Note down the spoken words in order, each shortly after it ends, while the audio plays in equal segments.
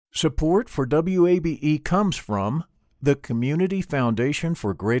Support for WABE comes from the Community Foundation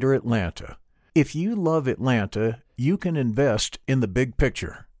for Greater Atlanta. If you love Atlanta, you can invest in the big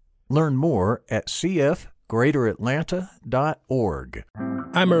picture. Learn more at cfgreateratlanta.org.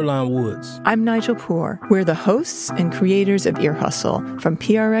 I'm Earlonne Woods. I'm Nigel Poor. We're the hosts and creators of Ear Hustle from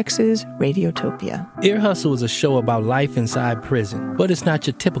PRX's Radiotopia. Ear Hustle is a show about life inside prison, but it's not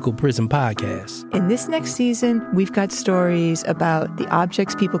your typical prison podcast. In this next season, we've got stories about the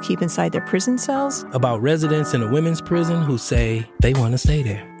objects people keep inside their prison cells, about residents in a women's prison who say they want to stay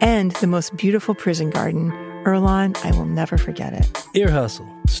there, and the most beautiful prison garden. Earlonne, I will never forget it. Ear Hustle.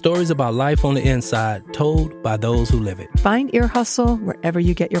 Stories about life on the inside, told by those who live it. Find Ear Hustle wherever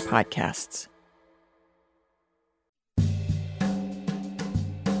you get your podcasts.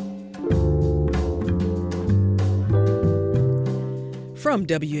 From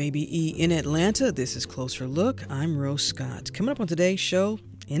WABE in Atlanta, this is Closer Look. I'm Rose Scott. Coming up on today's show,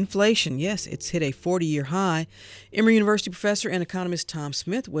 inflation. Yes, it's hit a 40-year high. Emory University professor and economist Tom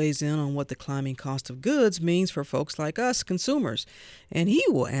Smith weighs in on what the climbing cost of goods means for folks like us, consumers. And he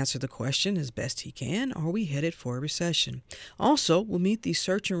will answer the question as best he can, are we headed for a recession? Also, we'll meet the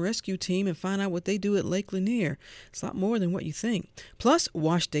search and rescue team and find out what they do at Lake Lanier. It's a lot more than what you think. Plus,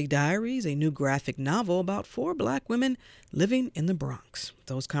 Wash Day Diaries, a new graphic novel about 4 black women living in the Bronx.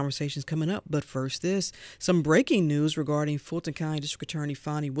 Those conversations coming up, but first this. Some breaking news regarding Fulton County District Attorney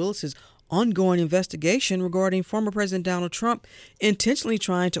Fani Willis's ongoing investigation regarding former President Donald Trump intentionally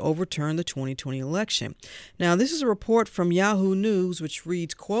trying to overturn the 2020 election. Now, this is a report from Yahoo News, which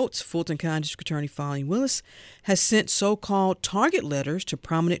reads, quotes, Fulton County District Attorney Fani Willis has sent so-called target letters to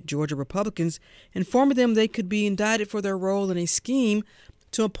prominent Georgia Republicans, informing them they could be indicted for their role in a scheme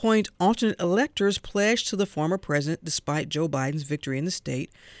to appoint alternate electors pledged to the former president despite Joe Biden's victory in the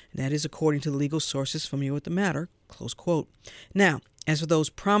state. And that is according to legal sources familiar with the matter, close quote. Now, as for those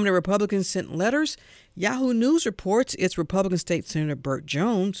prominent Republicans sent letters, Yahoo News reports it's Republican State Senator Burt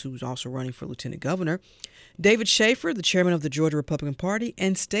Jones, who's also running for lieutenant governor, David Schaefer, the chairman of the Georgia Republican Party,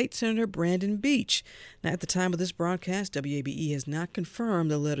 and State Senator Brandon Beach. Now, at the time of this broadcast, WABE has not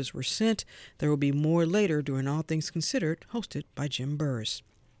confirmed the letters were sent. There will be more later during All Things Considered, hosted by Jim Burrs.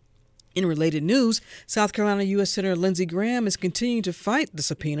 In related news, South Carolina U.S. Senator Lindsey Graham is continuing to fight the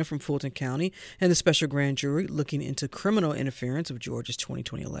subpoena from Fulton County and the special grand jury looking into criminal interference of Georgia's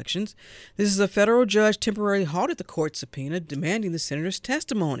 2020 elections. This is a federal judge temporarily halted the court subpoena, demanding the senator's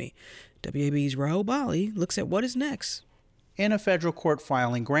testimony. WABE's Rahul Bali looks at what is next. In a federal court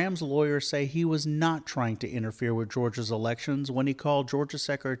filing, Graham's lawyers say he was not trying to interfere with Georgia's elections when he called Georgia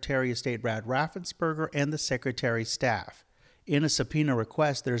Secretary of State Brad Raffensperger and the secretary's staff. In a subpoena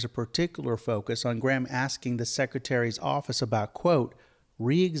request, there's a particular focus on Graham asking the Secretary's office about, quote,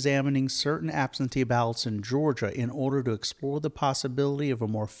 re-examining certain absentee ballots in Georgia in order to explore the possibility of a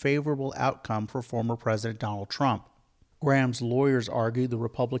more favorable outcome for former President Donald Trump. Graham's lawyers argue the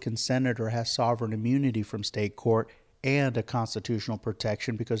Republican senator has sovereign immunity from state court and a constitutional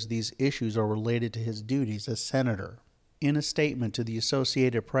protection because these issues are related to his duties as senator. In a statement to the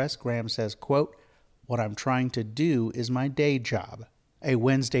Associated Press, Graham says, quote, what I'm trying to do is my day job. A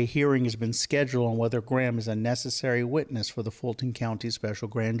Wednesday hearing has been scheduled on whether Graham is a necessary witness for the Fulton County Special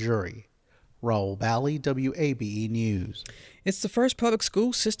Grand Jury. Rahul Bali, WABE News. It's the first public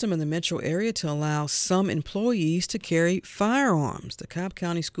school system in the metro area to allow some employees to carry firearms. The Cobb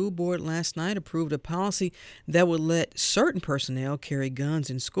County School Board last night approved a policy that would let certain personnel carry guns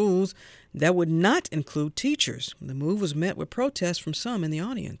in schools. That would not include teachers. The move was met with protests from some in the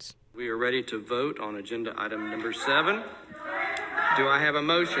audience. We are ready to vote on agenda item number 7. Do I have a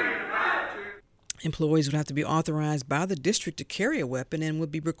motion? Employees would have to be authorized by the district to carry a weapon and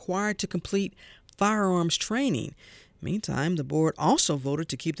would be required to complete firearms training. Meantime, the board also voted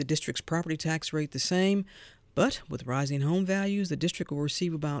to keep the district's property tax rate the same, but with rising home values, the district will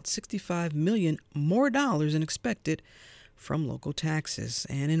receive about $65 million more than expected from local taxes.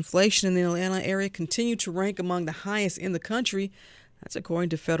 And inflation in the Atlanta area continued to rank among the highest in the country. That's according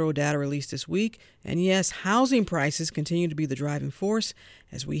to federal data released this week. And yes, housing prices continue to be the driving force,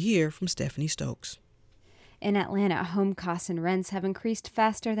 as we hear from Stephanie Stokes. In Atlanta, home costs and rents have increased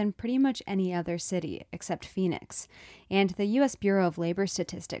faster than pretty much any other city, except Phoenix. And the U.S. Bureau of Labor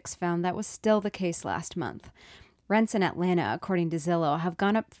Statistics found that was still the case last month. Rents in Atlanta, according to Zillow, have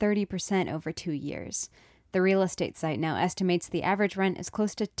gone up 30% over 2 years. The real estate site now estimates the average rent is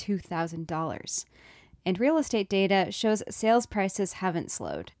close to $2,000. And real estate data shows sales prices haven't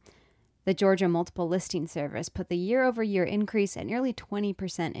slowed. The Georgia Multiple Listing Service put the year-over-year increase at nearly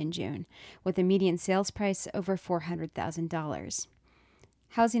 20% in June, with a median sales price over $400,000.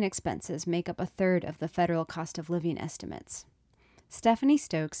 Housing expenses make up a third of the federal cost of living estimates. Stephanie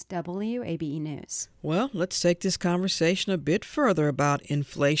Stokes, WABE News. Well, let's take this conversation a bit further about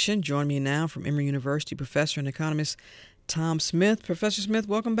inflation. Join me now from Emory University professor and economist Tom Smith. Professor Smith,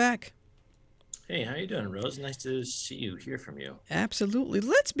 welcome back. Hey, how you doing, Rose? Nice to see you, hear from you. Absolutely.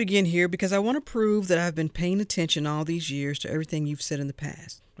 Let's begin here because I want to prove that I've been paying attention all these years to everything you've said in the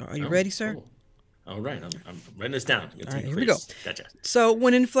past. Are you ready, sir? Cool. All right, I'm writing this down. All right, here we go. Gotcha. So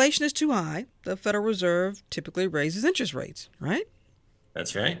when inflation is too high, the Federal Reserve typically raises interest rates, right?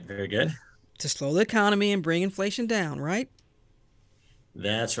 That's right. Very good. To slow the economy and bring inflation down, right?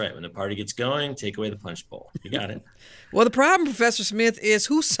 That's right. When the party gets going, take away the punch bowl. You got it. Well, the problem, Professor Smith, is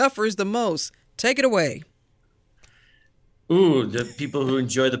who suffers the most? Take it away. Ooh, the people who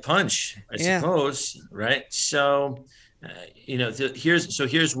enjoy the punch, I suppose, right? So,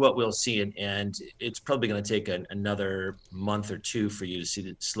 here's what we'll see, and it's probably going to take another month or two for you to see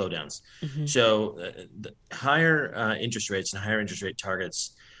the slowdowns. Mm-hmm. So, the higher interest rates and higher interest rate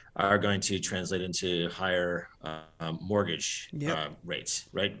targets are going to translate into higher mortgage rates,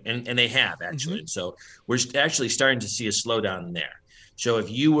 right? And they have actually. Mm-hmm. And so we're actually starting to see a slowdown there. So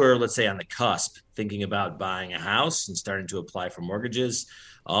if you were, let's say, on the cusp thinking about buying a house and starting to apply for mortgages,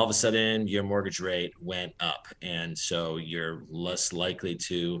 all of a sudden your mortgage rate went up. And so you're less likely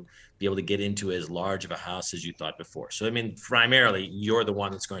to be able to get into as large of a house as you thought before. So, I mean, primarily, you're the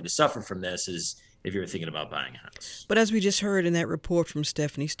one that's going to suffer from this is if you're thinking about buying a house. But as we just heard in that report from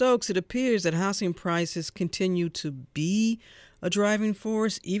Stephanie Stokes, it appears that housing prices continue to be a driving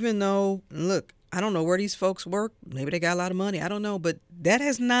force, even though, look, I don't know where these folks work. Maybe they got a lot of money. I don't know. But that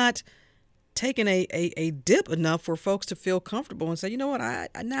has not taken a dip enough for folks to feel comfortable and say, you know what, I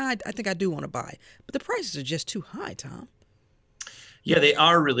think I do want to buy. But the prices are just too high, Tom. Yeah, they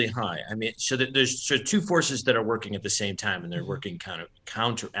are really high. I mean, so there's two forces that are working at the same time, and they're working kind of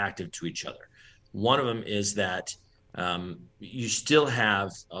counteractive to each other. One of them is that you still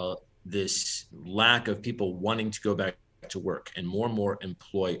have this lack of people wanting to go back to work, and more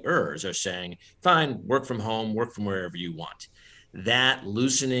employers are saying, fine, work from home, work from wherever you want. That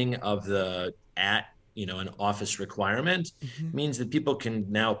loosening of the an office requirement means that people can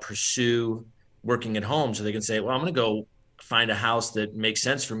now pursue working at home. So they can say, well, I'm going to go find a house that makes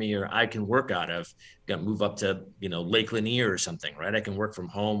sense for me, or I can work out of. Got to move up to Lake Lanier or something, right? I can work from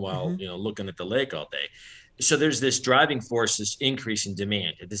home while looking at the lake all day. So there's this driving force, this increase in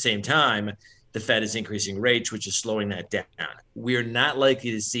demand. At the same time, the Fed is increasing rates, which is slowing that down. We're not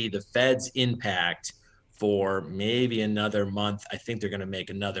likely to see the Fed's impact for maybe another month. I think they're going to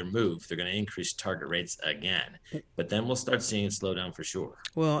make another move. They're going to increase target rates again. But then we'll start seeing it slow down for sure.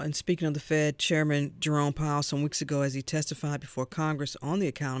 Well, and speaking of the Fed, Chairman Jerome Powell some weeks ago, as he testified before Congress on the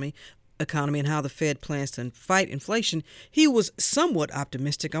economy and how the Fed plans to fight inflation, he was somewhat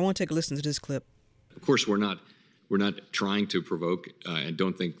optimistic. I want to take a listen to this clip. Of course, we're not trying to provoke and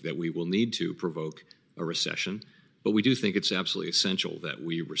don't think that we will need to provoke a recession. But we do think it's absolutely essential that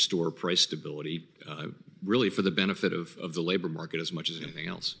we restore price stability, really for the benefit of the labor market as much as anything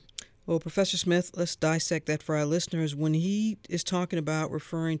else. Well, Professor Smith, let's dissect that for our listeners. When he is talking about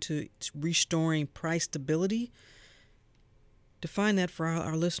referring to restoring price stability, define that for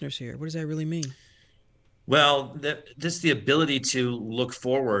our listeners here. What does that really mean? Well, this the ability to look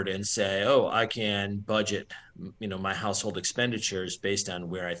forward and say, oh, I can budget, my household expenditures based on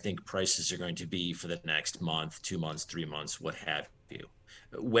where I think prices are going to be for the next month, 2 months, 3 months, what have you.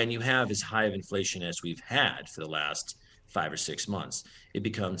 When you have as high of inflation as we've had for the last 5 or 6 months, it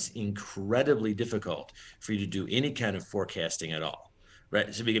becomes incredibly difficult for you to do any kind of forecasting at all,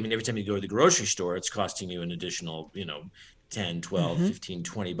 right? So, every time you go to the grocery store, it's costing you an additional, 10, 12, 15,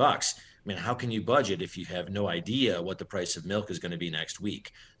 $20. How can you budget if you have no idea what the price of milk is going to be next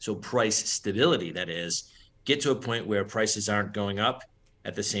week? So price stability, that is, get to a point where prices aren't going up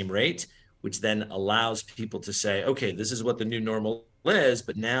at the same rate, which then allows people to say, okay, this is what the new normal is,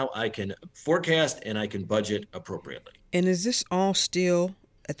 but now I can forecast and I can budget appropriately. And is this all still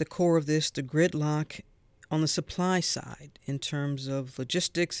at the core of this, the gridlock on the supply side in terms of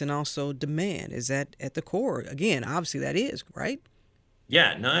logistics and also demand? Is that at the core? Again, obviously that is, right?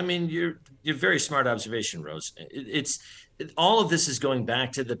 Yeah, no, you're very smart observation, Rose. All of this is going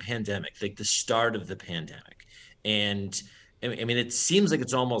back to the pandemic, like the start of the pandemic. And it seems like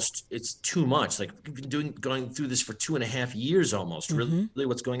it's too much. Like we've been going through this for 2.5 years almost, really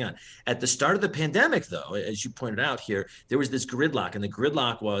what's going on. At the start of the pandemic, though, as you pointed out here, there was this gridlock. And the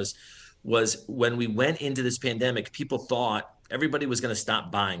gridlock was when we went into this pandemic, people thought everybody was going to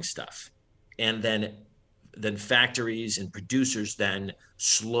stop buying stuff. And then factories and producers then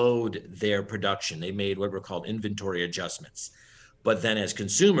slowed their production. They made what were called inventory adjustments. But then as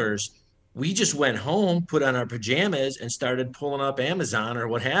consumers, we just went home, put on our pajamas, and started pulling up Amazon or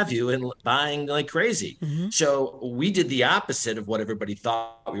what have you and buying like crazy. So we did the opposite of what everybody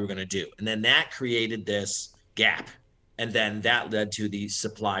thought we were going to do. And then that created this gap. And then that led to the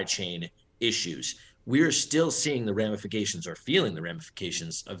supply chain issues. We're still seeing the ramifications or feeling the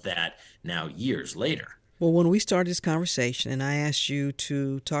ramifications of that now years later. Well, when we started this conversation and I asked you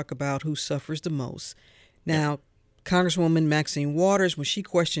to talk about who suffers the most, now, Congresswoman Maxine Waters, when she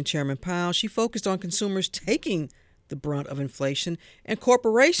questioned Chairman Powell, she focused on consumers taking the brunt of inflation and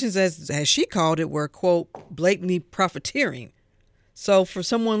corporations, as she called it, were, quote, blatantly profiteering. So for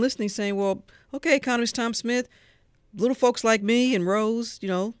someone listening saying, well, okay, Economist Tom Smith, little folks like me and Rose, you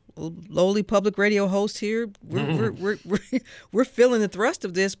know, lowly public radio host here, we're feeling the thrust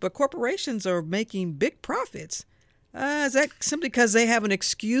of this, but corporations are making big profits. Is that simply because they have an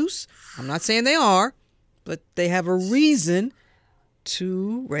excuse? I'm not saying they are, but they have a reason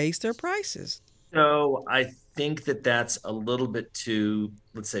to raise their prices. So I think that that's a little bit too,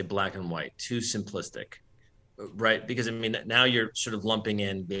 let's say, black and white, too simplistic, right? Because I mean, now you're sort of lumping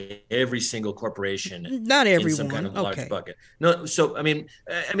in every single corporation, not everyone, in some kind of large bucket. No, so I'm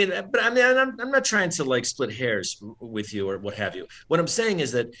not trying to like split hairs with you or what have you. What I'm saying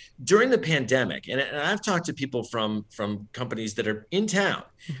is that during the pandemic, and I've talked to people from companies that are in town,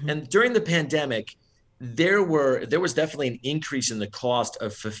 and during the pandemic, there was definitely an increase in the cost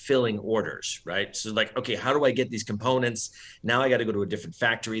of fulfilling orders, right? So like, okay, how do I get these components? Now I got to go to a different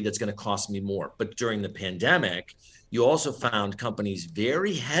factory that's going to cost me more. But during the pandemic, you also found companies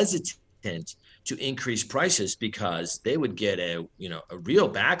very hesitant to increase prices because they would get a real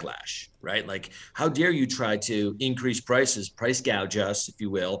backlash, right? Like, how dare you try to increase prices, price gouge us, if you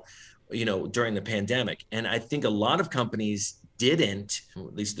will, during the pandemic. And I think a lot of companies didn't,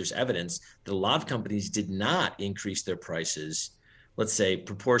 at least there's evidence that a lot of companies did not increase their prices, let's say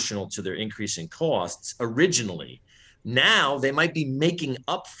proportional to their increase in costs originally. Now they might be making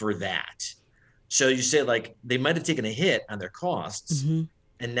up for that. So you say like they might have taken a hit on their costs,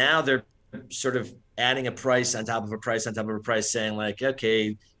 and now they're sort of adding a price on top of a price on top of a price, saying like,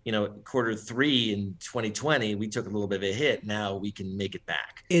 okay, Q3 in 2020, we took a little bit of a hit. Now we can make it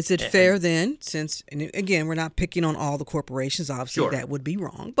back. Is it fair then, since, and again, we're not picking on all the corporations, obviously that would be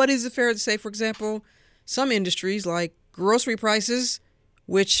wrong, but is it fair to say, for example, some industries like grocery prices,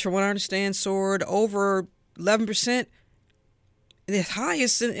 which from what I understand soared over 11%, the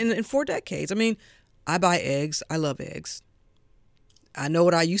highest in 4 decades. I mean, I buy eggs. I love eggs. I know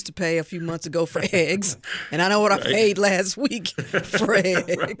what I used to pay a few months ago for eggs, and I know what I paid last week for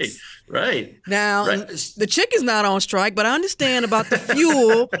eggs. Right. Now, the chicken's not on strike, but I understand about the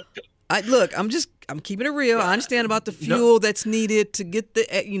fuel. I'm keeping it real. I understand about the fuel that's needed to get the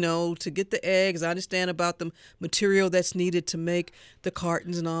eggs. I understand about the material that's needed to make the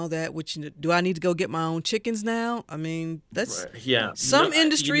cartons and all that. Which, do I need to go get my own chickens now? I mean, that's some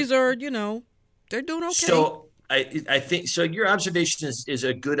industries are, they're doing okay. So I think so. Your observation is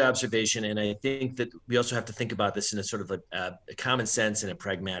a good observation, and I think that we also have to think about this in a sort of a common sense and a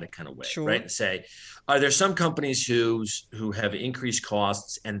pragmatic kind of way, right? And say, are there some companies who have increased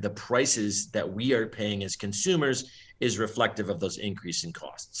costs, and the prices that we are paying as consumers is reflective of those increasing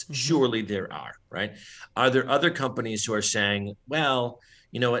costs? Surely there are, right? Are there other companies who are saying, well,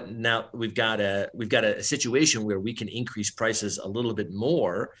 you know what, now we've got a situation where we can increase prices a little bit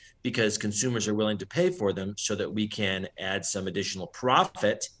more because consumers are willing to pay for them so that we can add some additional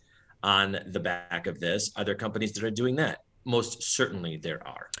profit on the back of this? Are there companies that are doing that? Most certainly there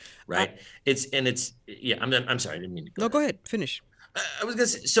are, right? I'm sorry, I didn't mean to go. No, go ahead, finish. I was going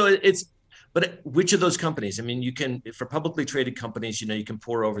to say, but which of those companies? I mean, you can, for publicly traded companies, you can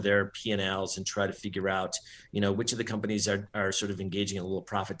pour over their P&Ls and try to figure out, which of the companies are sort of engaging in a little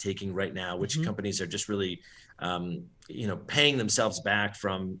profit taking right now, which companies are just really, paying themselves back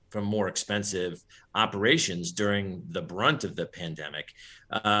from more expensive operations during the brunt of the pandemic.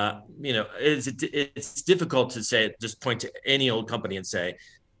 It's difficult to say, just point to any old company and say,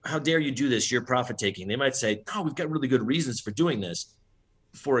 how dare you do this? You're profit taking. They might say, oh, we've got really good reasons for doing this.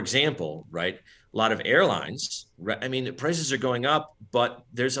 For example, right, a lot of airlines, I mean, prices are going up, but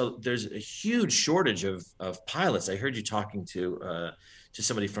there's a huge shortage of pilots. I heard you talking to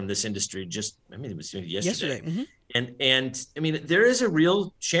somebody from this industry it was yesterday. And I mean, there is a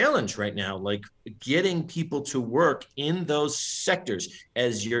real challenge right now, like getting people to work in those sectors,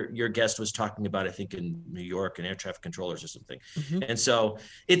 as your guest was talking about, I think in New York, and air traffic controllers or something. And so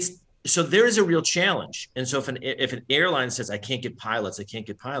so there is a real challenge. And so if an airline says, I can't get pilots,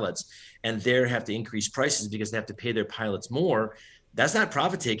 and they have to increase prices because they have to pay their pilots more, That's not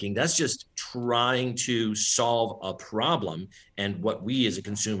profit taking. That's just trying to solve a problem. And what we as a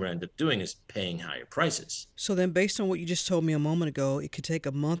consumer end up doing is paying higher prices. So then, based on what you just told me a moment ago, it could take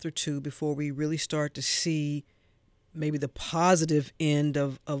a month or two before we really start to see maybe the positive end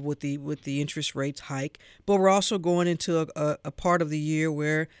of with the interest rates hike. But we're also going into a part of the year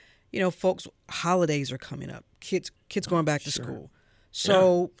where, folks, holidays are coming up. Kids going back to school.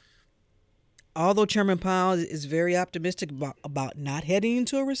 So although Chairman Powell is very optimistic about not heading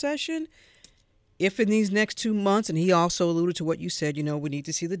into a recession, if in these next 2 months, and he also alluded to what you said, we need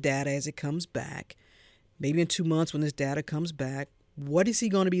to see the data as it comes back. Maybe in 2 months when this data comes back, what is he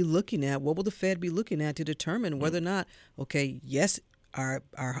going to be looking at? What will the Fed be looking at to determine whether or not, okay, yes, our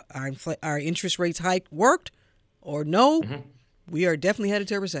interest rates hike worked, or no, we are definitely headed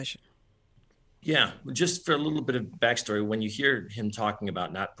to a recession? Yeah, just for a little bit of backstory, when you hear him talking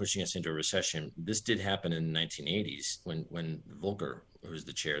about not pushing us into a recession, this did happen in the 1980s when Volcker, who was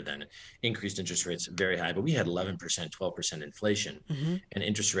the chair then, increased interest rates very high. But we had 11%, 12% inflation, and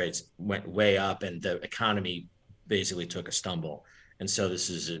interest rates went way up, and the economy basically took a stumble. And so this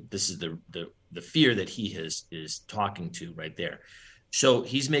is the fear that he is talking to right there. So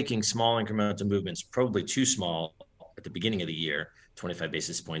he's making small incremental movements, probably too small at the beginning of the year. 25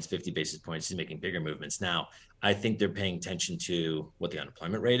 basis points, 50 basis points, he's making bigger movements. Now, I think they're paying attention to what the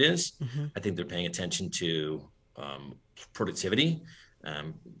unemployment rate is. I think they're paying attention to productivity,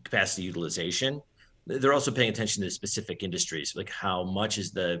 capacity utilization. They're also paying attention to specific industries, like how much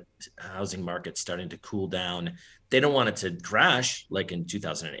is the housing market starting to cool down. They don't want it to crash like in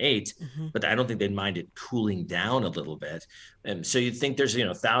 2008, but I don't think they'd mind it cooling down a little bit. And so you'd think there's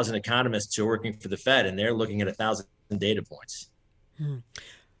 1,000 economists who are working for the Fed, and they're looking at 1,000 data points.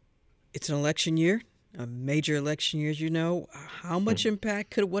 It's an election year, a major election year, as you know. How much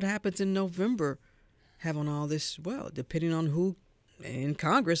impact could what happens in November have on all this? Well, depending on who in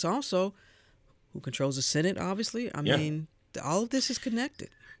Congress also, who controls the Senate, obviously. I mean, all of this is connected.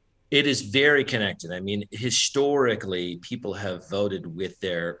 It is very connected. I mean, historically, people have voted with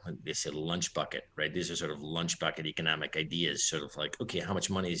they say lunch bucket, right? These are sort of lunch bucket economic ideas, sort of like, okay, how much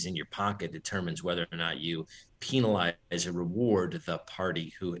money is in your pocket determines whether or not you penalize or reward the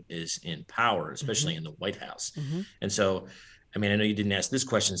party who is in power, especially in the White House. And so, I mean, I know you didn't ask this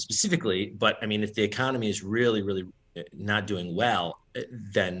question specifically, but I mean, if the economy is really, really not doing well,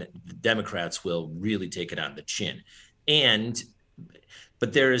 then the Democrats will really take it on the chin.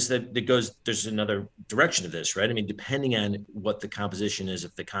 But there's another direction of this, right? I mean, depending on what the composition is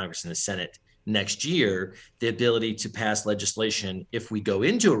of the Congress and the Senate next year, the ability to pass legislation if we go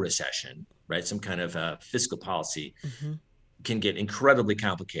into a recession, right, some kind of fiscal policy can get incredibly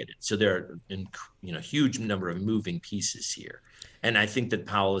complicated. So there are huge number of moving pieces here. And I think that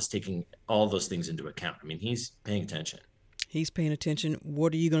Powell is taking all those things into account. I mean, he's paying attention. He's paying attention.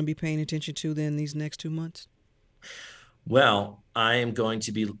 What are you going to be paying attention to then these next 2 months? Well, I am going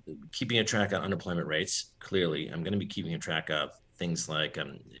to be keeping a track on unemployment rates. Clearly, I'm going to be keeping a track of things like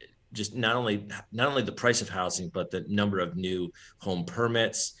just not only the price of housing, but the number of new home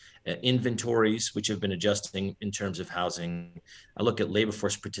permits, inventories, which have been adjusting in terms of housing. I look at labor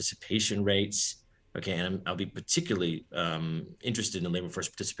force participation rates. Okay, and I'll be particularly interested in labor force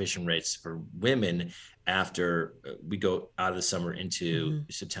participation rates for women after we go out of the summer into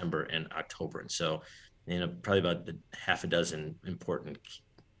September and October. And so, probably about half a dozen important,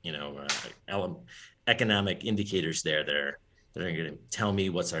 economic indicators there that are going to tell me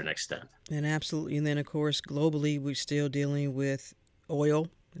what's our next step. And absolutely. And then, of course, globally, we're still dealing with oil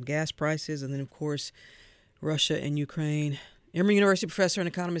and gas prices. And then, of course, Russia and Ukraine. Emory University professor and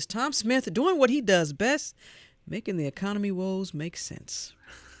economist Tom Smith doing what he does best, making the economy woes make sense.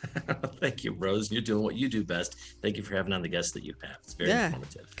 Thank you, Rose. You're doing what you do best. Thank you for having on the guests that you have. It's very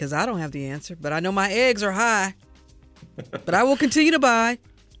informative. Because I don't have the answer, but I know my eggs are high. But I will continue to buy.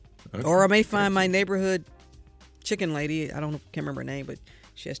 Okay. Or I may find my neighborhood chicken lady. Can't remember her name, but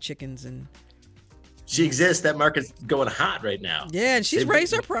she has chickens and she exists. That market's going hot right now. Yeah, and she's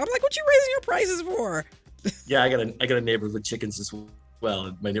raised her price. I'm like, what you raising your prices for? Yeah, I got a neighbor with chickens as well.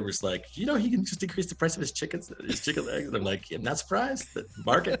 And my neighbor's like, he can just increase the price of his chicken eggs. And I'm like, I'm not surprised. The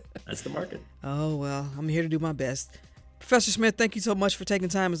market, that's the market. Oh, well, I'm here to do my best. Professor Smith, thank you so much for taking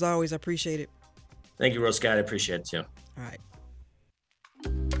time as always. I appreciate it. Thank you, Rose Scott. I appreciate it too. All right.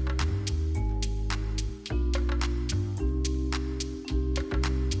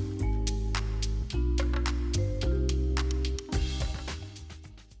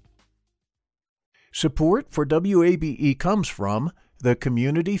 Support for WABE comes from the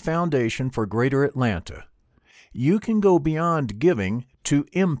Community Foundation for Greater Atlanta. You can go beyond giving to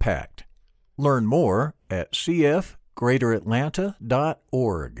impact. Learn more at cfgh.org.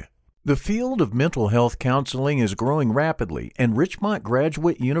 greateratlanta.org. The field of mental health counseling is growing rapidly, and Richmont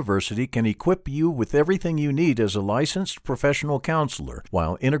Graduate University can equip you with everything you need as a licensed professional counselor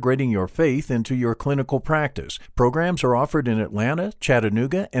while integrating your faith into your clinical practice. Programs are offered in Atlanta,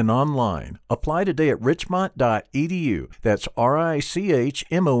 Chattanooga, and online. Apply today at richmont.edu. That's richmont.edu.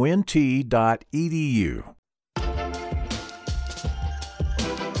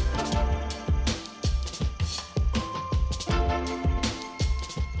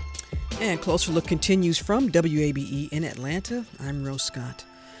 And Closer Look continues from WABE in Atlanta. I'm Rose Scott.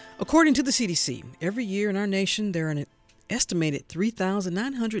 According to the CDC, every year in our nation there are an estimated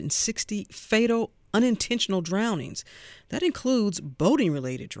 3,960 fatal unintentional drownings. That includes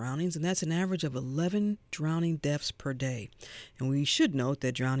boating-related drownings, and that's an average of 11 drowning deaths per day. And we should note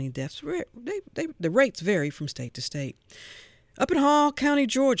that drowning deaths, the rates vary from state to state. Up in Hall County,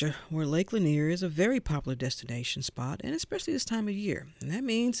 Georgia, where Lake Lanier is a very popular destination spot, and especially this time of year. And that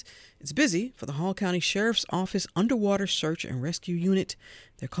means it's busy for the Hall County Sheriff's Office Underwater Search and Rescue Unit.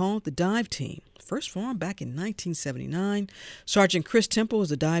 They're called the Dive Team. First formed back in 1979. Sergeant Chris Temple is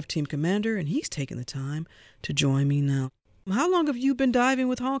the Dive Team commander, and he's taken the time to join me now. How long have you been diving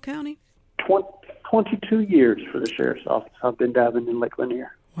with Hall County? 22 years for the Sheriff's Office. I've been diving in Lake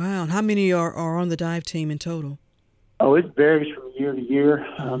Lanier. Wow. And how many are on the dive team in total? Oh, it varies from year to year.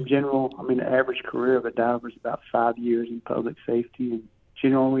 The average career of a diver is about 5 years in public safety. And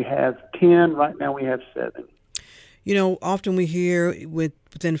generally we have 10. Right now we have 7. You know, often we hear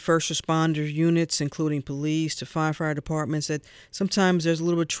within first responder units, including police to firefighter departments, that sometimes there's a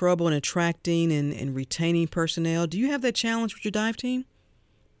little bit of trouble in attracting and retaining personnel. Do you have that challenge with your dive team?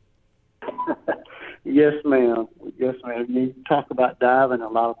 Yes, ma'am. Yes, ma'am. You talk about diving, a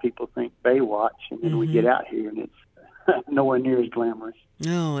lot of people think Baywatch, and then we get out here and it's nowhere near as glamorous.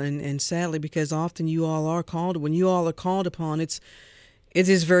 No, and sadly, because often when you all are called upon, it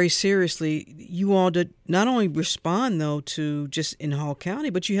is very seriously. You all did not only respond, though, to just in Hall County,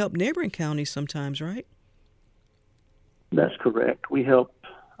 but you help neighboring counties sometimes, right? That's correct. We help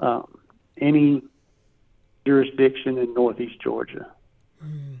any jurisdiction in northeast Georgia.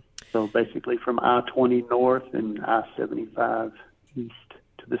 So basically from I-20 north and I-75 east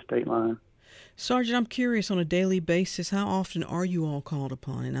to the state line. Sergeant, I'm curious, on a daily basis, how often are you all called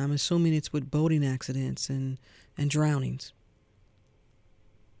upon? And I'm assuming it's with boating accidents and drownings.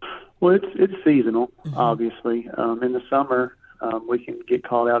 Well, it's seasonal, obviously. In the summer, we can get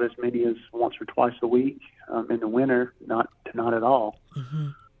called out as many as once or twice a week. In the winter, not at all.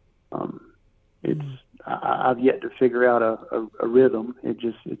 I've yet to figure out a rhythm.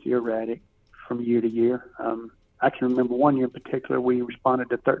 It's erratic from year to year. I can remember one year in particular we responded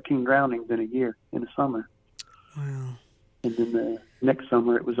to 13 drownings in a year in the summer. Wow. And then the next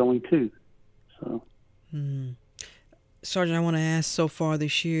summer it was only 2. So, Sergeant, I want to ask, so far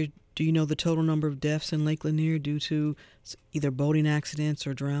this year, do you know the total number of deaths in Lake Lanier due to either boating accidents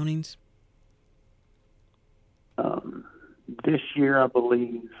or drownings? This year, I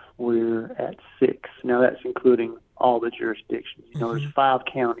believe we're at 6. Now, that's including all the jurisdictions. You know, there's 5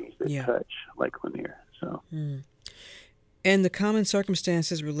 counties that touch Lake Lanier. So, And the common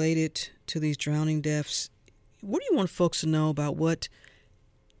circumstances related to these drowning deaths, what do you want folks to know about what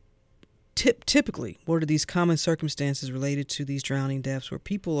typically, what are these common circumstances related to these drowning deaths where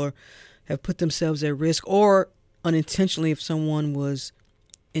people have put themselves at risk, or unintentionally if someone was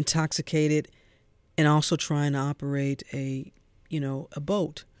intoxicated and also trying to operate a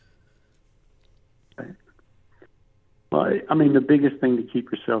boat? Well, I mean, the biggest thing to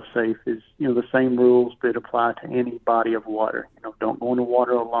keep yourself safe is, the same rules that apply to any body of water. Don't go in the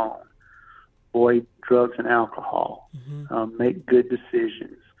water alone. Avoid drugs and alcohol. Make good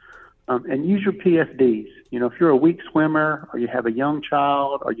decisions. And use your PFDs. If you're a weak swimmer or you have a young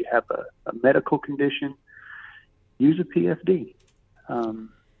child or you have a medical condition, use a PFD.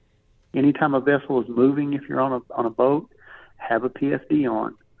 Anytime a vessel is moving, if you're on a boat, have a PFD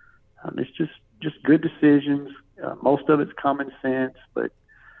on. It's just good decisions. Most of it's common sense, but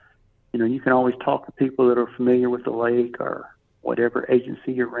you can always talk to people that are familiar with the lake or whatever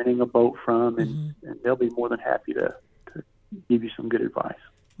agency you're renting a boat from, and they'll be more than happy to give you some good advice.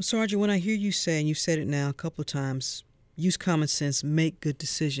 Well, Sergeant, when I hear you say, and you've said it now a couple of times, use common sense, make good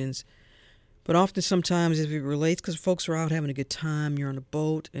decisions. But often, sometimes, if it relates, because folks are out having a good time, you're on a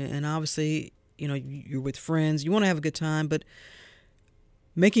boat, and obviously, you're with friends, you want to have a good time, but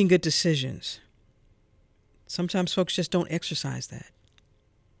making good decisions. Sometimes folks just don't exercise that.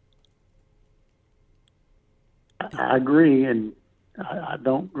 I agree, and I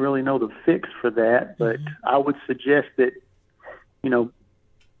don't really know the fix for that, but I would suggest that,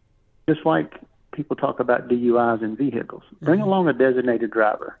 just like people talk about DUIs in vehicles. Bring along a designated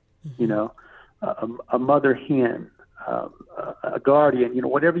driver, you know, a mother hen, a guardian, you know,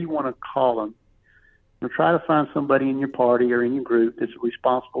 whatever you want to call them. You know, try to find somebody in your party or in your group that's a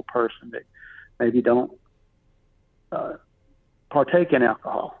responsible person that maybe don't partake in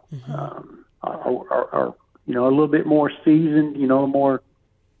alcohol, or you know, a little bit more seasoned, you know, a more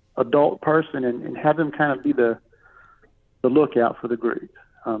adult person, and have them kind of be the lookout for the group.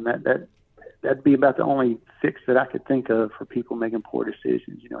 That'd be about the only fix that I could think of for people making poor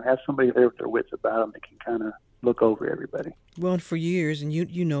decisions. You know, have somebody there with their wits about them that can kind of look over everybody. Well, and for years, and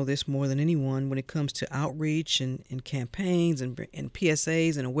you know this more than anyone, when it comes to outreach and campaigns and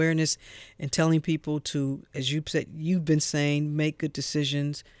PSAs and awareness and telling people to, as you've been saying, make good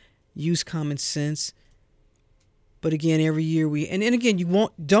decisions, use common sense. But again, every year and again, you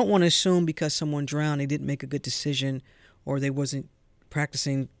don't want to assume because someone drowned they didn't make a good decision or they wasn't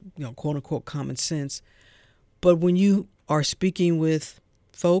practicing, you know, quote unquote common sense. But when you are speaking with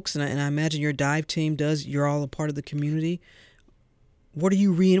folks, and I imagine your dive team does, you're all a part of the community.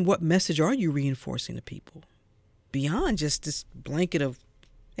 What message are you reinforcing to people beyond just this blanket of,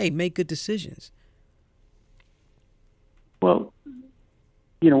 hey, make good decisions? Well,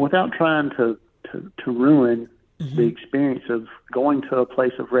 you know, without trying to ruin the experience of going to a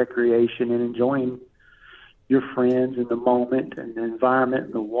place of recreation and enjoying your friends and the moment and the environment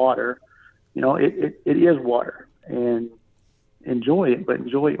and the water, you know, it is water, and enjoy it, but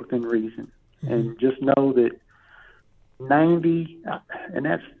enjoy it within reason. And just know that 90, and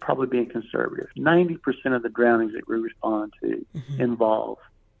that's probably being conservative, 90% of the drownings that we respond to involve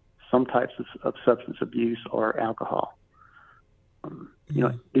some types of substance abuse or alcohol. You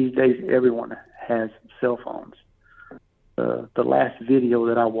know, these days everyone has cell phones. The last video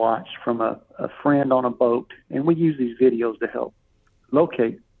that I watched from a friend on a boat, and we use these videos to help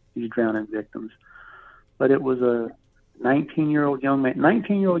locate these drowning victims, but it was a 19-year-old young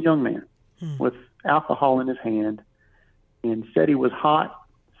man with alcohol in his hand, and said he was hot,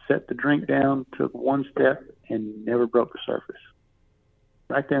 set the drink down, took one step, and never broke the surface.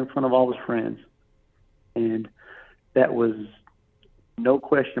 Right there in front of all his friends. And that was, no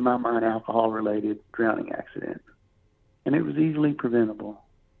question in my mind, alcohol-related drowning accident. And it was easily preventable.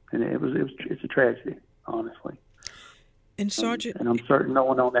 And it's a tragedy, honestly. And Sergeant... And I'm certain no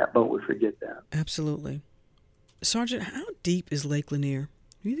one on that boat would forget that. Absolutely. Sergeant, how deep is Lake Lanier?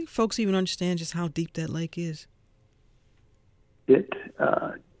 Do you think folks even understand just how deep that lake is? It,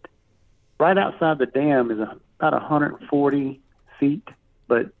 right outside the dam is about 140 feet,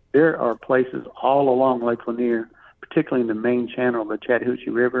 but there are places all along Lake Lanier, particularly in the main channel of the Chattahoochee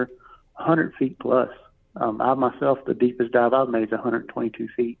River, 100 feet plus. I myself, the deepest dive I've made is 122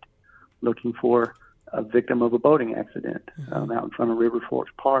 feet, looking for a victim of a boating accident out in front of River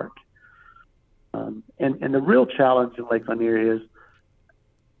Forks Park. And the real challenge in Lake Lanier is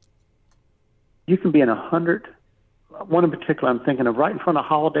you can be in 100. One in particular I'm thinking of, right in front of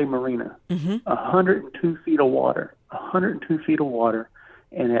Holiday Marina, 102 feet of water, 102 feet of water,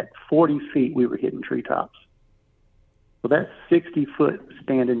 and at 40 feet we were hitting treetops. So that's 60-foot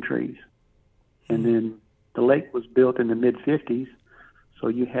standing trees. And then the lake was built in the mid-50s, so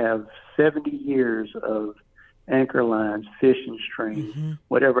you have 70 years of anchor lines, fishing streams,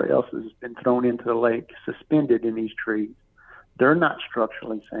 whatever else has been thrown into the lake, suspended in these trees. They're not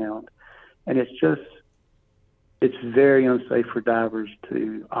structurally sound. And it's very unsafe for divers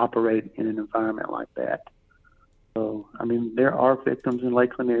to operate in an environment like that. So, I mean, there are victims in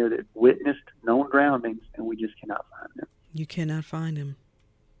Lake Lanier that witnessed known drownings, and we just cannot find them. You cannot find them.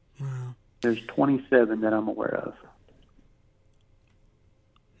 Wow. There's 27 that I'm aware of.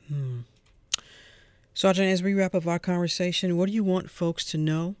 Sergeant, as we wrap up our conversation, what do you want folks to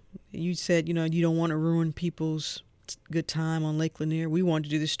know? You said, you know, you don't want to ruin people's good time on Lake Lanier. We wanted to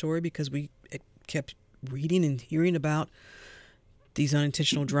do this story because we kept reading and hearing about these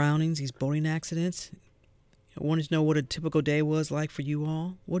unintentional drownings, these boating accidents. I wanted to know what a typical day was like for you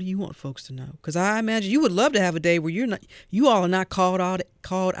all. What do you want folks to know? Because I imagine you would love to have a day where you all are not called out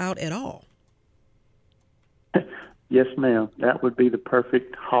at all. Yes, ma'am. That would be the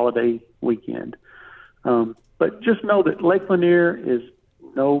perfect holiday weekend. But just know that Lake Lanier is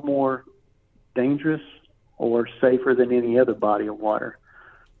no more dangerous or safer than any other body of water.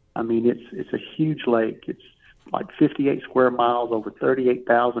 I mean, it's a huge lake. It's like 58 square miles, over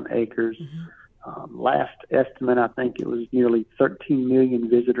 38,000 acres. Last estimate, I think it was nearly 13 million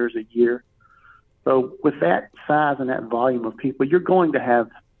visitors a year. So with that size and that volume of people, you're going to have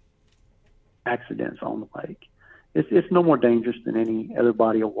accidents on the lake. It's no more dangerous than any other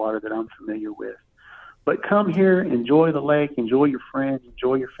body of water that I'm familiar with. But come here, enjoy the lake, enjoy your friends,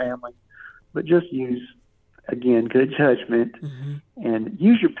 enjoy your family. but just use, again, good judgment and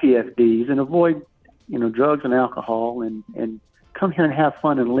use your PFDs and avoid, drugs and alcohol, and come here and have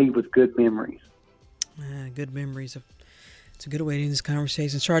fun and leave with good memories. Good memories. It's a good way to end this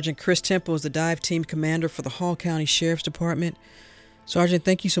conversation. Sergeant Chris Temple is the dive team commander for the Hall County Sheriff's Department. Sergeant,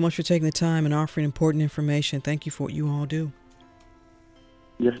 thank you so much for taking the time and offering important information. Thank you for what you all do.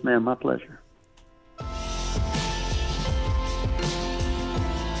 Yes, ma'am. My pleasure.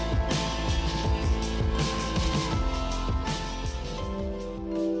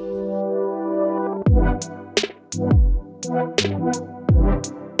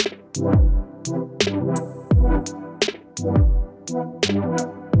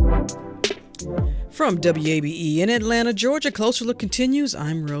 From WABE in Atlanta, Georgia, Closer Look continues.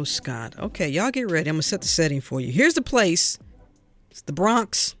 I'm Rose Scott. Okay, y'all get ready. I'm going to set the setting for you. Here's the place. It's the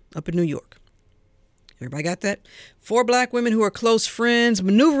Bronx up in New York. Everybody got that? 4 black women who are close friends,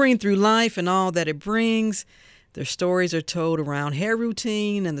 maneuvering through life and all that it brings. Their stories are told around hair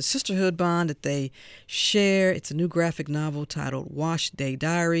routine and the sisterhood bond that they share. It's a new graphic novel titled Wash Day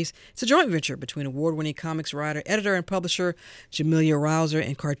Diaries. It's a joint venture between award-winning comics writer, editor, and publisher Jamelia Rouser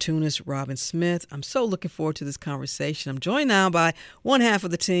and cartoonist Robin Smith. I'm so looking forward to this conversation. I'm joined now by one half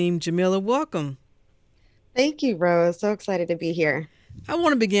of the team. Jamelia, welcome. Thank you, Rose. So excited to be here. I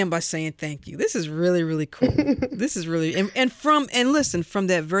want to begin by saying thank you. This is really, really cool. This is really, and listen, from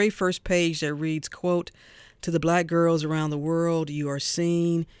that very first page that reads, quote, "To the black girls around the world, you are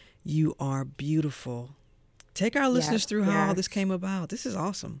seen, you are beautiful." Take our listeners through how all this came about. This is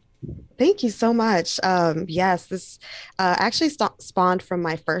awesome. Thank you so much. Yes, this actually spawned from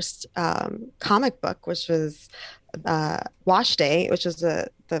my first comic book, which was Wash Day, which was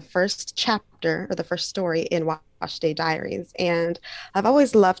the first chapter or the first story in Wash Day Diaries. And I've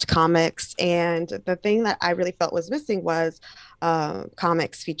always loved comics. And the thing that I really felt was missing was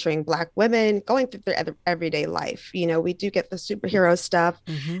comics featuring Black women going through their everyday life. We do get the superhero stuff,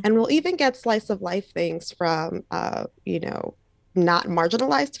 and we'll even get slice of life things from, not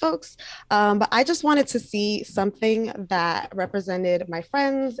marginalized folks. But I just wanted to see something that represented my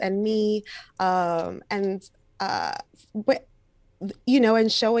friends and me, and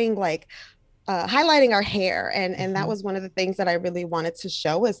showing like, highlighting our hair. And that was one of the things that I really wanted to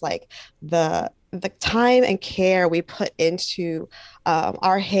show is like the time and care we put into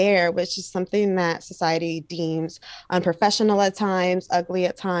our hair, which is something that society deems unprofessional at times, ugly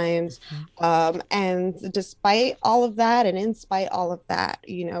at times. And despite all of that, and in spite all of that,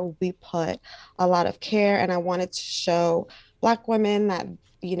 we put a lot of care. And I wanted to show Black women that,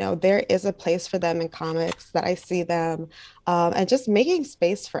 there is a place for them in comics, that I see them, and just making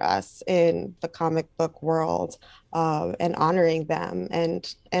space for us in the comic book world, and honoring them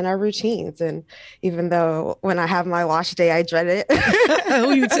and our routines. And even though when I have my wash day, I dread it.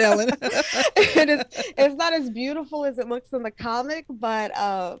 Who you telling? It's not as beautiful as it looks in the comic, but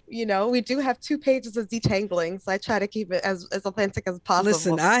we do have 2 pages of detangling, so I try to keep it as authentic as possible.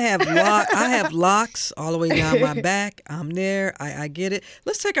 Listen, I have locks all the way down my back. I'm there. I get it.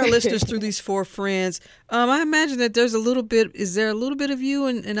 Let's take our listeners through these 4 friends. I imagine that there's a little bit. Is there a little bit of you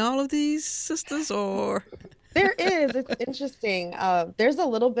in all of these sisters, or? There is. It's interesting. There's a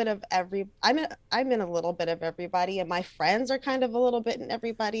little bit of I'm in a little bit of everybody, and my friends are kind of a little bit in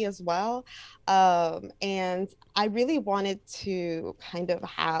everybody as well. And I really wanted to kind of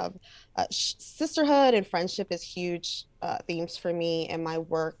have sisterhood and friendship is huge themes for me in my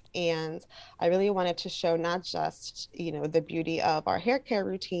work. And I really wanted to show not just, the beauty of our hair care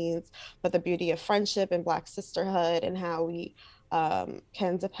routines, but the beauty of friendship and Black sisterhood, and how we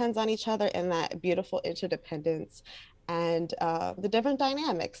can depend on each other in that beautiful interdependence, and the different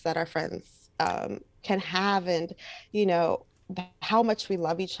dynamics that our friends can have, and how much we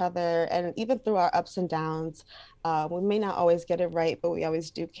love each other. And even through our ups and downs, we may not always get it right, but we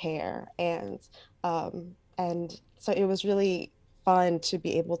always do care. And so it was really fun to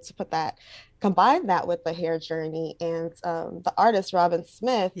be able to combine that with the hair journey. And the artist Robin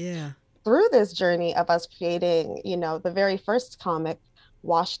Smith, through this journey of us creating, the very first comic,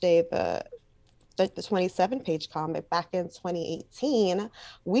 Wash Day, the 27-page comic back in 2018,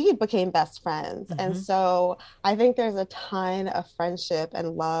 we became best friends. And so I think there's a ton of friendship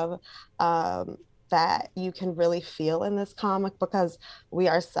and love that you can really feel in this comic, because we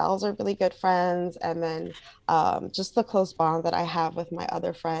ourselves are really good friends. And then just the close bond that I have with my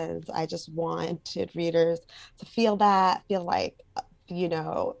other friends, I just wanted readers to feel like,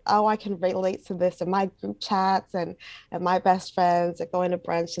 I can relate to this in my group chats and my best friends and going to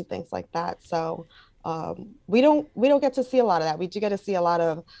brunch and things like that. So we don't get to see a lot of that. We do get to see a lot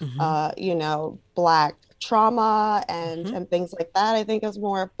of, Black trauma and things like that, I think is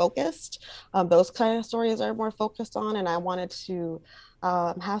more focused. Those kind of stories are more focused on, and I wanted to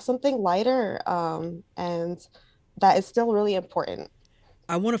have something lighter and that is still really important.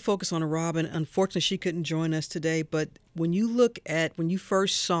 I want to focus on Robin. Unfortunately, she couldn't join us today, but when you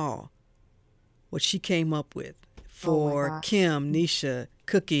first saw what she came up with for Kim, Nisha,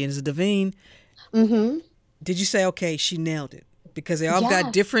 Cookie, and Devine, did you say, okay, she nailed it? Because they all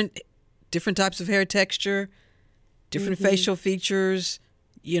got different types of hair texture, different facial features,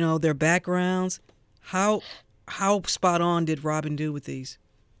 their backgrounds. How spot on did Robin do with these?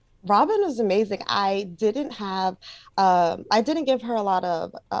 Robin was amazing. I didn't give her a lot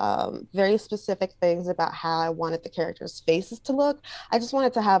of very specific things about how I wanted the characters' faces to look. I just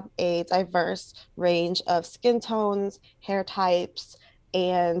wanted to have a diverse range of skin tones, hair types,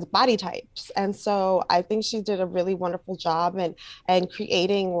 and body types. And so I think she did a really wonderful job and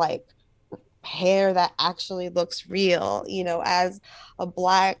creating like hair that actually looks real. As a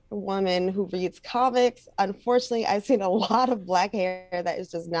Black woman who reads comics, unfortunately, I've seen a lot of Black hair that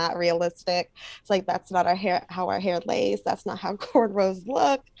is just not realistic. It's like, that's not how our hair lays. That's not how cornrows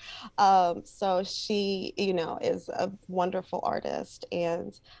look. So she, is a wonderful artist,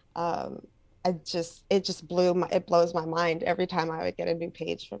 and it blows my mind every time I would get a new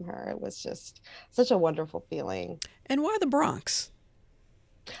page from her. It was just such a wonderful feeling. And why the Bronx?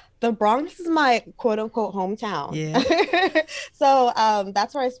 The Bronx is my quote unquote hometown. Yeah. So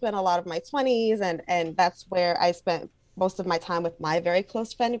that's where I spent a lot of my 20s, and that's where I spent most of my time with my very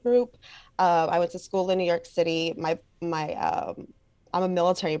close friend group. I went to school in New York City. I'm a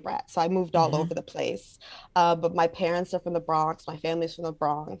military brat, so I moved all over the place. But my parents are from the Bronx, my family's from the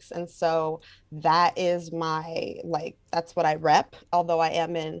Bronx. And so that is that's what I rep, although I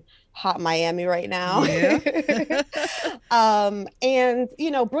am in hot Miami right now. Yeah. And,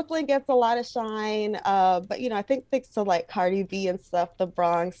 Brooklyn gets a lot of shine. But, I think thanks to like Cardi B and stuff, the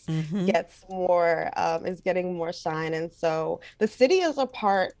Bronx gets more, is getting more shine. And so the city is a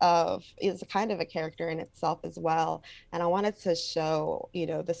kind of a character in itself as well. And I wanted to show,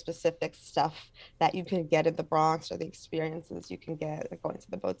 the specific stuff that you can get in the Bronx, or the experiences you can get going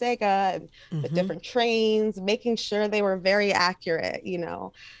to the bodega and the different trains, making sure they were very accurate,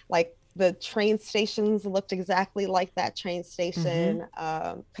 like the train stations looked exactly like that train station,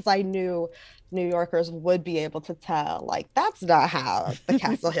 because I knew New Yorkers would be able to tell, like, that's not how the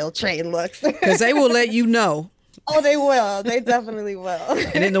Castle Hill train looks. Because they will let you know. Oh, they will. They definitely will.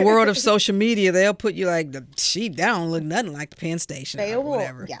 And in the world of social media, they'll put you like, that don't look nothing like the Penn Station. They or will,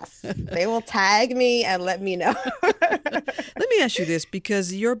 whatever. yes. They will tag me and let me know. Let me ask you this,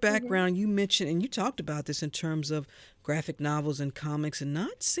 because your background, you mentioned, and you talked about this in terms of graphic novels and comics, and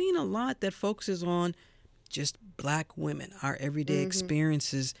not seeing a lot that focuses on just Black women, our everyday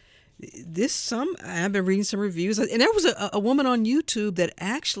experiences. I've been reading some reviews, and there was a woman on YouTube that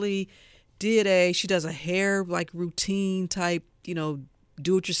actually she does a hair like routine type,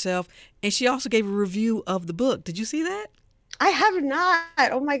 do it yourself. And she also gave a review of the book. Did you see that? I have not.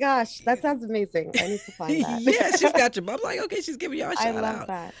 Oh my gosh. That sounds amazing. I need to find that. Yeah, she's got your, I'm like, okay, she's giving y'all a shout out. I love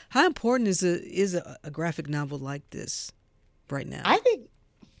that. How important is a graphic novel like this right now? I think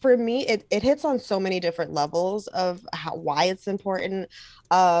for me, it hits on so many different levels of why it's important.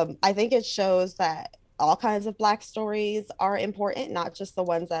 I think it shows that all kinds of Black stories are important, not just the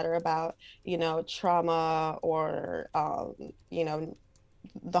ones that are about, trauma or,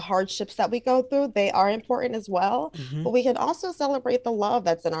 the hardships that we go through. They are important as well. But we can also celebrate the love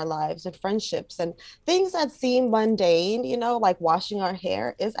that's in our lives and friendships and things that seem mundane, like washing our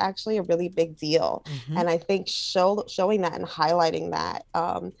hair is actually a really big deal. And I think showing that and highlighting that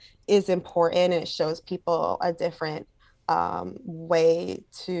is important, and it shows people a different way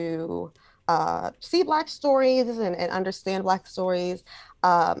to see Black stories and understand Black stories,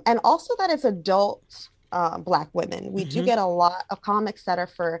 and also that it's adult Black women. We do get a lot of comics that are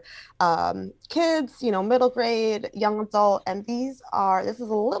for kids, middle grade, young adult, and this is a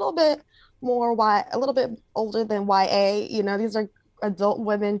little bit a little bit older than YA. These are adult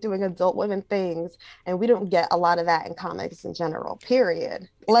women doing adult women things, and we don't get a lot of that in comics in general, period,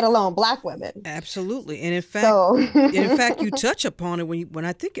 let alone Black women. Absolutely. And in fact, you touch upon it when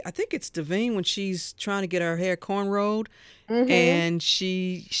I think it's Devine, when she's trying to get her hair cornrowed, and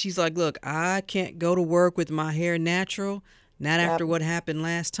she's like, look, I can't go to work with my hair natural, not after what happened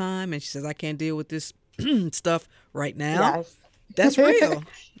last time. And she says, I can't deal with this stuff right now. Yes. That's real.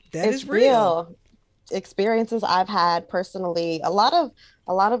 That is real. Experiences I've had personally, a lot of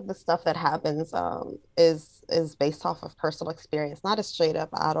a lot of the stuff that happens is based off of personal experience, not a straight up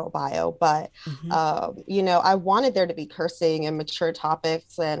auto bio, but you know, I wanted there to be cursing and mature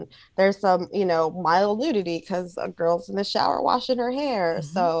topics, and there's some, you know, mild nudity because a girl's in the shower washing her hair.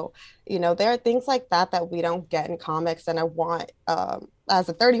 So, you know, there are things like that that we don't get in comics, and I want, as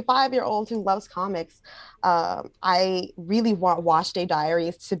a 35-year-old who loves comics, I really want Wash Day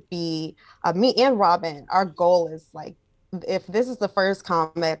Diaries to be, me and Robin, our goal is like, if this is the first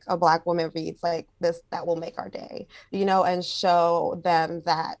comic a Black woman reads, like this, that will make our day, you know, and show them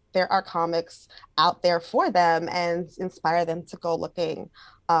that there are comics out there for them and inspire them to go looking.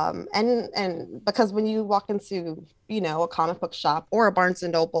 And because when you walk into, you know, a comic book shop or a Barnes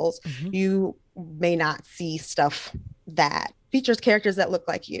and Nobles, you may not see stuff that features characters that look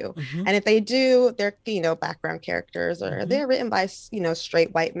like you. And if they do, they're, you know, background characters, or they're written by, you know,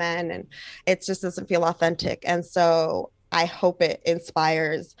 straight white men, and it just doesn't feel authentic. And so I hope it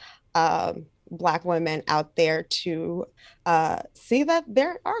inspires Black women out there to see that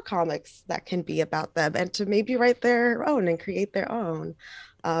there are comics that can be about them, and to maybe write their own and create their own.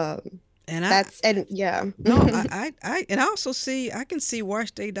 And I also see, I can see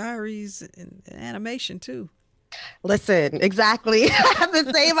Wash Day Diaries in animation too. Listen, exactly. I have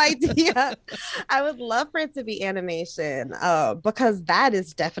the same idea. I would love for it to be animation, because that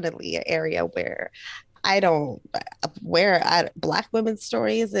is definitely an area where Black women's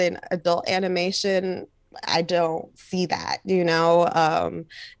stories in adult animation, I don't see that, you know?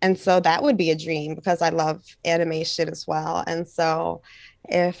 And so that would be a dream, because I love animation as well. And so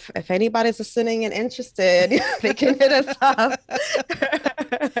if anybody's listening and interested, they can hit us up.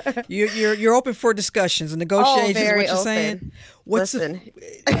 You're open for discussions and negotiations. Oh, very what you're open. saying?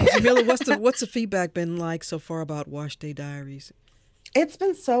 Jamila, what's the feedback been like so far about Wash Day Diaries? It's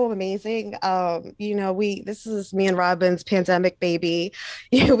been so amazing. You know, this is me and Robin's pandemic baby.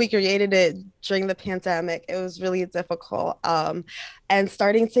 You know, we created it during the pandemic. It was really difficult. And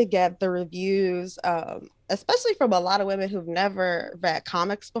starting to get the reviews, especially from a lot of women who've never read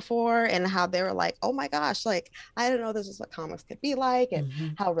comics before, and how they were like, oh my gosh, like, I didn't know this is what comics could be like, and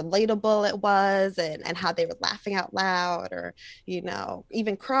how relatable it was, and how they were laughing out loud, or, you know,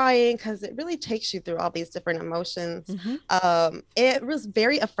 even crying, because it really takes you through all these different emotions. It was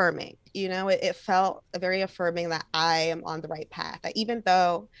very affirming. You know, it felt very affirming that I am on the right path. That even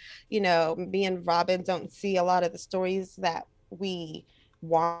though, you know, me and Robin don't see a lot of the stories that we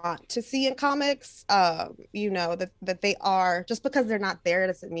want to see in comics, you know, that they are, just because they're not there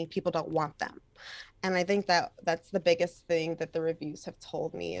doesn't mean people don't want them. And I think that that's the biggest thing that the reviews have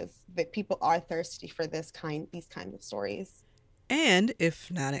told me, is that people are thirsty for these kind of stories. And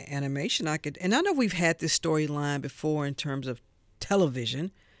if not an animation, and I know we've had this storyline before in terms of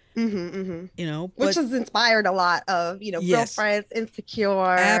television, you know, which has inspired a lot of, you know, Girlfriends,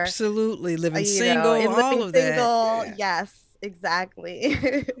 Insecure, absolutely, Living Single, all of that. Yeah. Yes.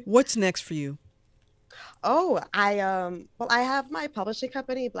 Exactly. What's next for you? Oh, I have my publishing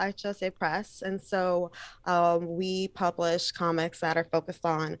company, Black USA Press, and so we publish comics that are focused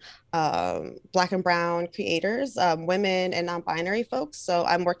on Black and Brown creators, women and non-binary folks. So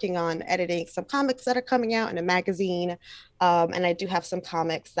I'm working on editing some comics that are coming out in a magazine, and I do have some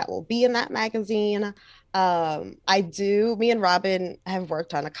comics that will be in that magazine. Me and Robin have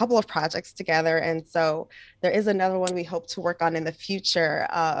worked on a couple of projects together, and so there is another one we hope to work on in the future.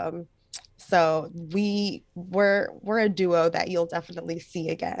 So we're a duo that you'll definitely see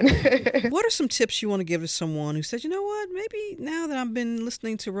again. What are some tips you want to give to someone who says, you know what, maybe now that I've been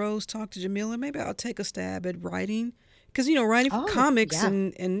listening to Rose talk to Jamila, maybe I'll take a stab at writing? Because, you know, writing for comics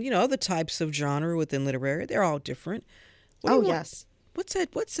and, you know, other types of genre within literary, they're all different. What's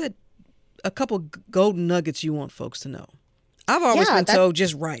that a couple golden nuggets you want folks to know? I've always been told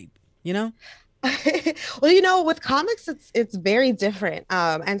just write, you know? Well, you know, with comics, it's very different.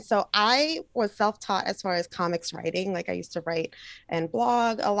 And so I was self-taught as far as comics writing. Like, I used to write and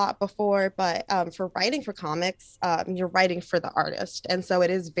blog a lot before, but for writing for comics, you're writing for the artist. And so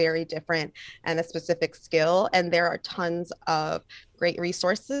it is very different and a specific skill. And there are tons of great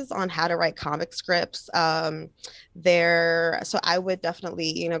resources on how to write comic scripts. So I would definitely,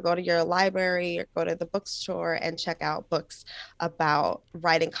 you know, go to your library or go to the bookstore and check out books about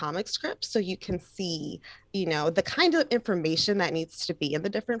writing comic scripts, so you can see, you know, the kind of information that needs to be in the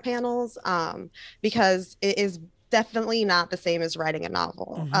different panels, because it is definitely not the same as writing a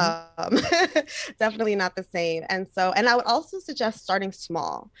novel. Definitely not the same. And I would also suggest starting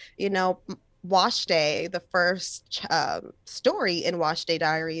small. You know, Wash Day, the first story in Wash Day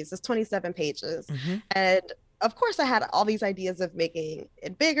Diaries, is 27 pages. And of course, I had all these ideas of making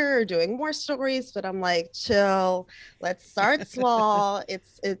it bigger or doing more stories, but I'm like, chill, let's start small.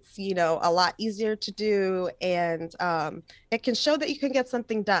 It's a lot easier to do, and it can show that you can get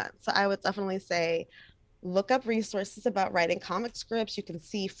something done. So I would definitely say, look up resources about writing comic scripts. You can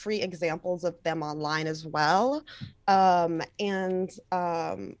see free examples of them online as well. And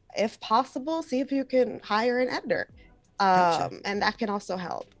if possible, see if you can hire an editor. Gotcha. And that can also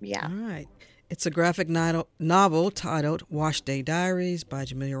help. Yeah. All right. It's a graphic novel titled Wash Day Diaries by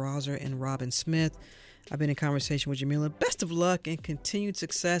Jamila Rosser and Robin Smith. I've been in conversation with Jamila. Best of luck and continued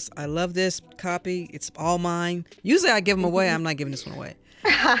success. I love this copy. It's all mine. Usually I give them away. I'm not giving this one away.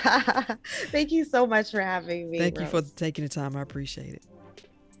 Thank you so much for having me. Thank Rose. you for taking the time. I appreciate it.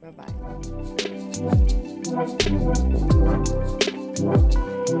 Bye-bye.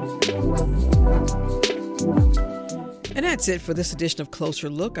 And that's it for this edition of Closer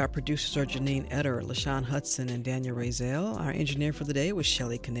Look. Our producers are Janine Eder, LaShawn Hudson, and Daniel Razel. Our engineer for the day was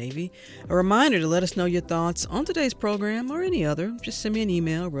Shelley Canavy. A reminder to let us know your thoughts on today's program or any other. Just send me an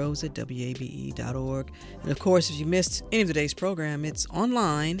email, rose@wabe.org. And of course, if you missed any of today's program, it's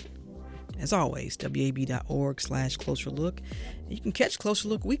online, as always, wab.org/Closer Look. You can catch Closer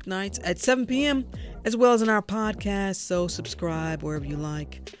Look weeknights at 7 p.m. as well as in our podcast, so subscribe wherever you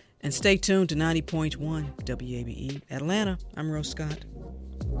like. And stay tuned to 90.1 WABE Atlanta. I'm Rose Scott.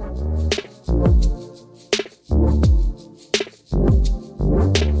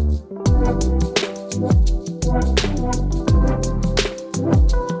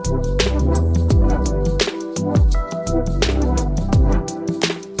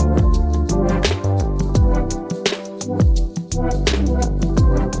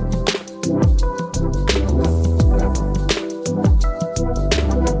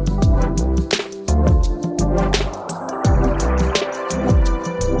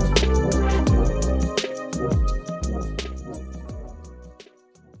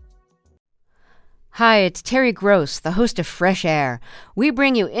 Hi, it's Terry Gross, the host of Fresh Air. We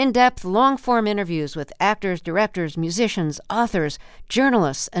bring you in-depth, long-form interviews with actors, directors, musicians, authors,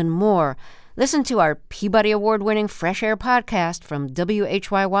 journalists, and more. Listen to our Peabody Award-winning Fresh Air podcast from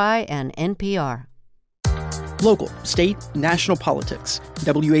WHYY and NPR. Local, state, national politics.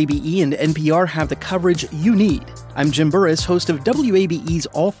 WABE and NPR have the coverage you need. I'm Jim Burris, host of WABE's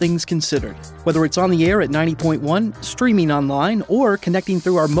All Things Considered. Whether it's on the air at 90.1, streaming online, or connecting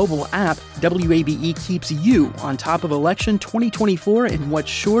through our mobile app, WABE keeps you on top of election 2024 in what's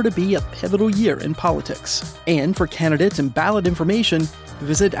sure to be a pivotal year in politics. And for candidates and ballot information,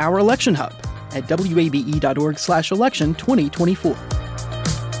 visit our election hub at wabe.org/election 2024.